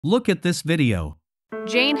Look at this video.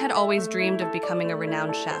 Jane had always dreamed of becoming a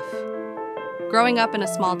renowned chef. Growing up in a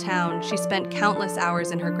small town, she spent countless hours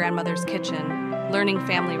in her grandmother's kitchen, learning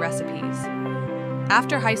family recipes.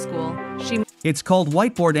 After high school, It's called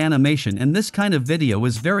whiteboard animation, and this kind of video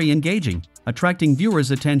is very engaging, attracting viewers'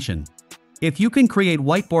 attention. If you can create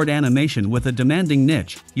whiteboard animation with a demanding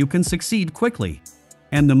niche, you can succeed quickly.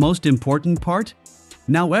 And the most important part?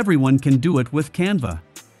 Now everyone can do it with Canva.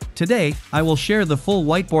 Today, I will share the full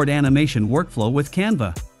whiteboard animation workflow with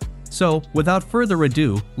Canva. So, without further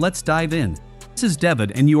ado, let's dive in. This is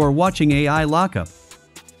David and you are watching AI Lockup.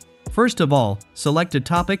 First of all, select a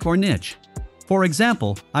topic or niche. For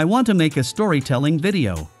example, I want to make a storytelling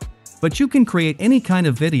video. But you can create any kind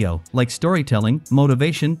of video, like storytelling,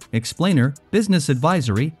 motivation, explainer, business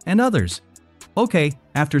advisory, and others. Okay,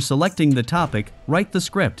 after selecting the topic, write the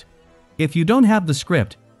script. If you don't have the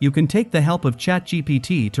script, you can take the help of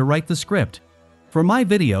ChatGPT to write the script. For my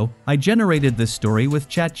video, I generated this story with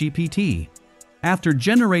ChatGPT. After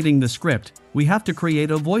generating the script, we have to create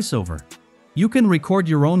a voiceover. You can record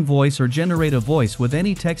your own voice or generate a voice with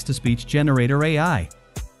any text-to-speech generator AI.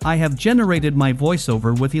 I have generated my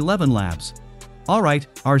voiceover with ElevenLabs. Alright,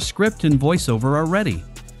 our script and voiceover are ready.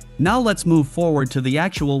 Now let's move forward to the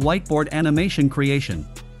actual whiteboard animation creation.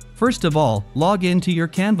 First of all, log into your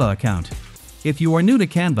Canva account. If you are new to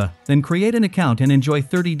Canva, then create an account and enjoy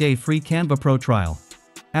 30-day free Canva Pro trial.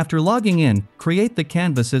 After logging in, create the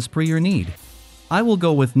canvas as per your need. I will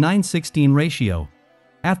go with 9:16 ratio.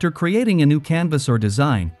 After creating a new canvas or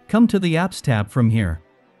design, come to the Apps tab from here.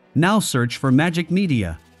 Now search for Magic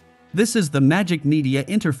Media. This is the Magic Media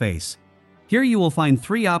interface. Here you will find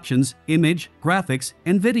three options: image, graphics,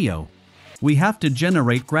 and video. We have to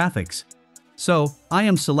generate graphics. So, I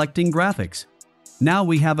am selecting graphics. Now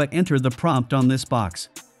we have to enter the prompt on this box.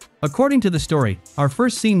 According to the story, our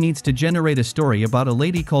first scene needs to generate a story about a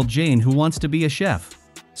lady called Jane who wants to be a chef.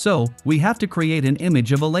 So, we have to create an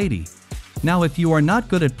image of a lady. Now if you are not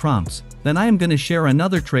good at prompts, then I am going to share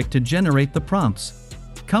another trick to generate the prompts.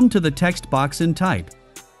 Come to the text box and type,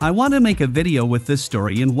 "I want to make a video with this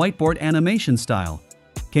story in whiteboard animation style.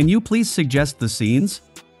 Can you please suggest the scenes?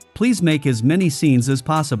 Please make as many scenes as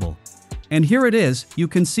possible." And here it is. You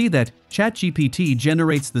can see that ChatGPT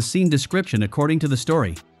generates the scene description according to the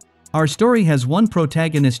story. Our story has one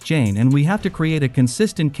protagonist, Jane, and we have to create a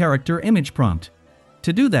consistent character image prompt.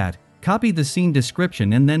 To do that, copy the scene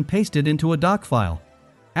description and then paste it into a doc file.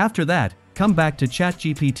 After that, come back to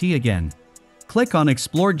ChatGPT again. Click on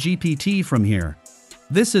Explore GPT from here.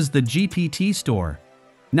 This is the GPT store.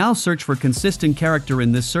 Now search for consistent character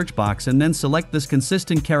in this search box and then select this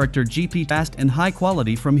consistent character GPT fast and high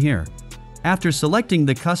quality from here. After selecting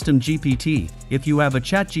the custom GPT, if you have a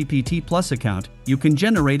ChatGPT Plus account, you can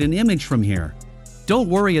generate an image from here. Don't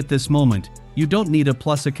worry at this moment, you don't need a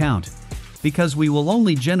Plus account, because we will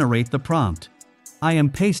only generate the prompt. I am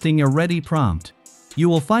pasting a ready prompt. You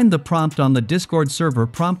will find the prompt on the Discord server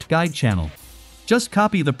prompt guide channel. Just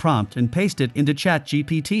copy the prompt and paste it into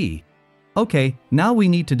ChatGPT. Okay, now we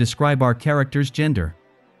need to describe our character's gender.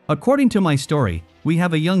 According to my story, we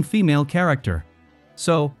have a young female character.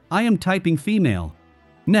 So, I am typing female.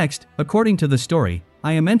 Next, according to the story,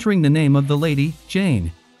 I am entering the name of the lady,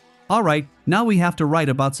 Jane. Alright, now we have to write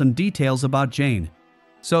about some details about Jane.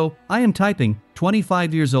 So, I am typing,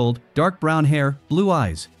 25 years old, dark brown hair, blue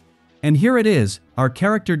eyes. And here it is, our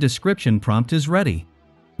character description prompt is ready.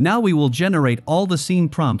 Now we will generate all the scene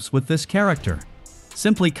prompts with this character.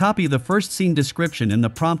 Simply copy the first scene description in the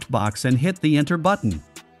prompt box and hit the enter button.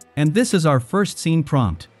 And this is our first scene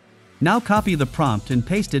prompt. Now copy the prompt and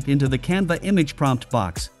paste it into the Canva image prompt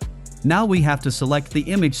box. Now we have to select the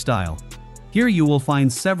image style. Here you will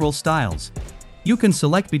find several styles. You can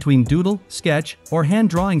select between doodle, sketch, or hand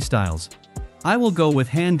drawing styles. I will go with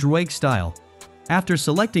hand drawing style. After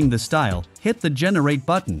selecting the style, hit the generate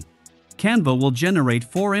button. Canva will generate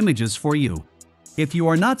 4 images for you. If you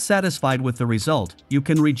are not satisfied with the result, you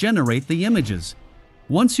can regenerate the images.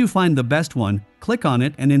 Once you find the best one, click on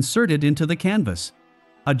it and insert it into the canvas.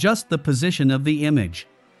 Adjust the position of the image.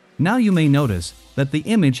 Now you may notice that the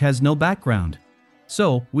image has no background.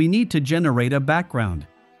 So, we need to generate a background.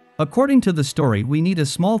 According to the story, we need a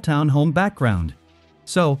small town home background.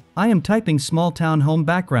 So, I am typing small town home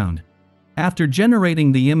background. After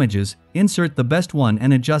generating the images, insert the best one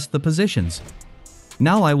and adjust the positions.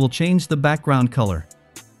 Now I will change the background color.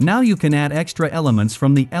 Now you can add extra elements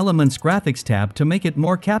from the Elements Graphics tab to make it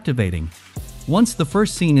more captivating. Once the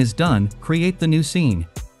first scene is done, create the new scene.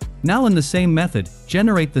 Now in the same method,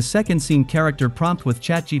 generate the second scene character prompt with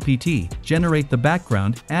ChatGPT, generate the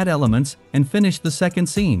background, add elements, and finish the second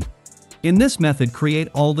scene. In this method, create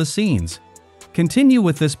all the scenes. Continue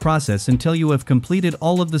with this process until you have completed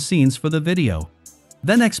all of the scenes for the video.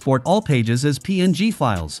 Then export all pages as PNG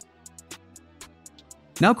files.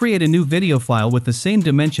 Now create a new video file with the same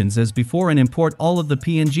dimensions as before and import all of the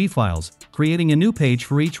PNG files, creating a new page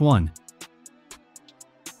for each one.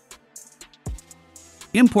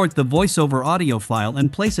 Import the voiceover audio file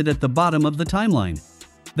and place it at the bottom of the timeline.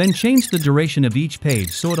 Then change the duration of each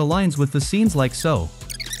page so it aligns with the scenes like so.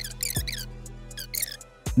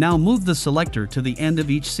 Now move the selector to the end of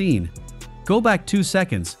each scene. Go back 2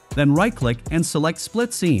 seconds, then right-click and select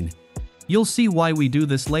Split Scene. You'll see why we do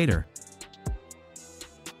this later.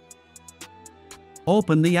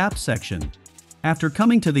 Open the App section. After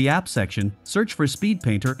coming to the App section, search for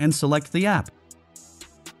SpeedPainter and select the app.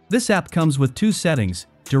 This app comes with 2 settings,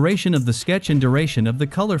 duration of the sketch and duration of the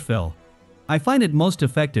color fill. I find it most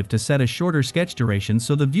effective to set a shorter sketch duration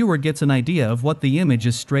so the viewer gets an idea of what the image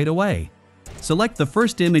is straight away. Select the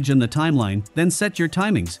first image in the timeline, then set your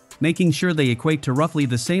timings, making sure they equate to roughly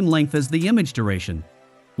the same length as the image duration.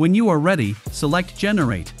 When you are ready, select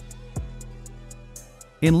Generate.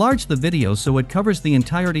 Enlarge the video so it covers the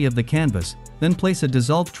entirety of the canvas, then place a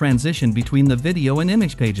dissolved transition between the video and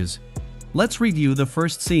image pages. Let's review the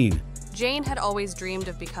first scene. Jane had always dreamed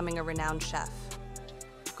of becoming a renowned chef.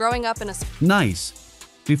 Growing up in a... Nice!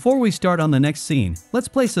 Before we start on the next scene, let's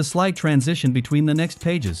place a slide transition between the next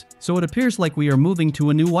pages, so it appears like we are moving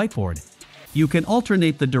to a new whiteboard. You can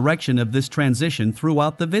alternate the direction of this transition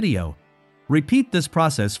throughout the video. Repeat this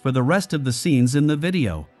process for the rest of the scenes in the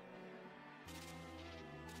video.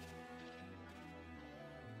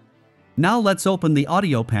 Now let's open the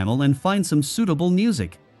audio panel and find some suitable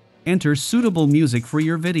music. Enter suitable music for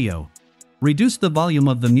your video. Reduce the volume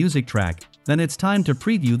of the music track, then it's time to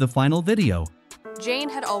preview the final video. Jane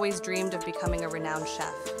had always dreamed of becoming a renowned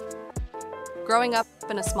chef. Growing up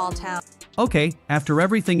in a small town. Okay, after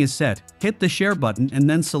everything is set, hit the share button and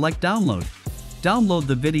then select download. Download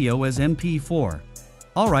the video as MP4.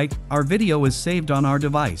 Alright, our video is saved on our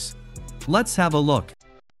device. Let's have a look.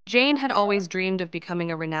 Jane had always dreamed of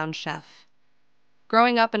becoming a renowned chef.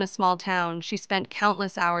 Growing up in a small town, she spent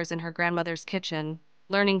countless hours in her grandmother's kitchen,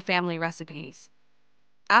 learning family recipes.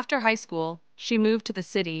 After high school, she moved to the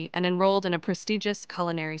city and enrolled in a prestigious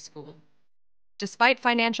culinary school. Despite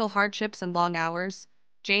financial hardships and long hours,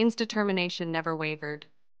 Jane's determination never wavered.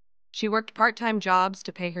 She worked part-time jobs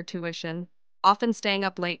to pay her tuition, often staying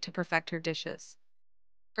up late to perfect her dishes.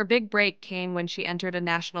 Her big break came when she entered a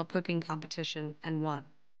national cooking competition and won.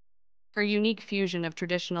 Her unique fusion of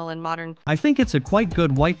traditional and modern... I think it's a quite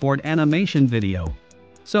good whiteboard animation video.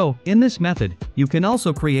 So, in this method, you can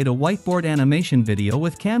also create a whiteboard animation video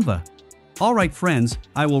with Canva. Alright friends,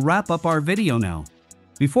 I will wrap up our video now.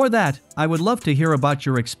 Before that, I would love to hear about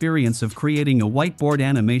your experience of creating a whiteboard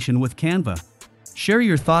animation with Canva. Share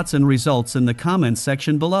your thoughts and results in the comments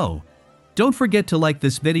section below. Don't forget to like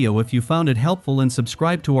this video if you found it helpful and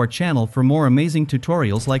subscribe to our channel for more amazing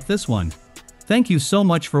tutorials like this one. Thank you so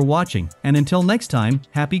much for watching, and until next time,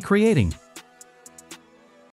 happy creating!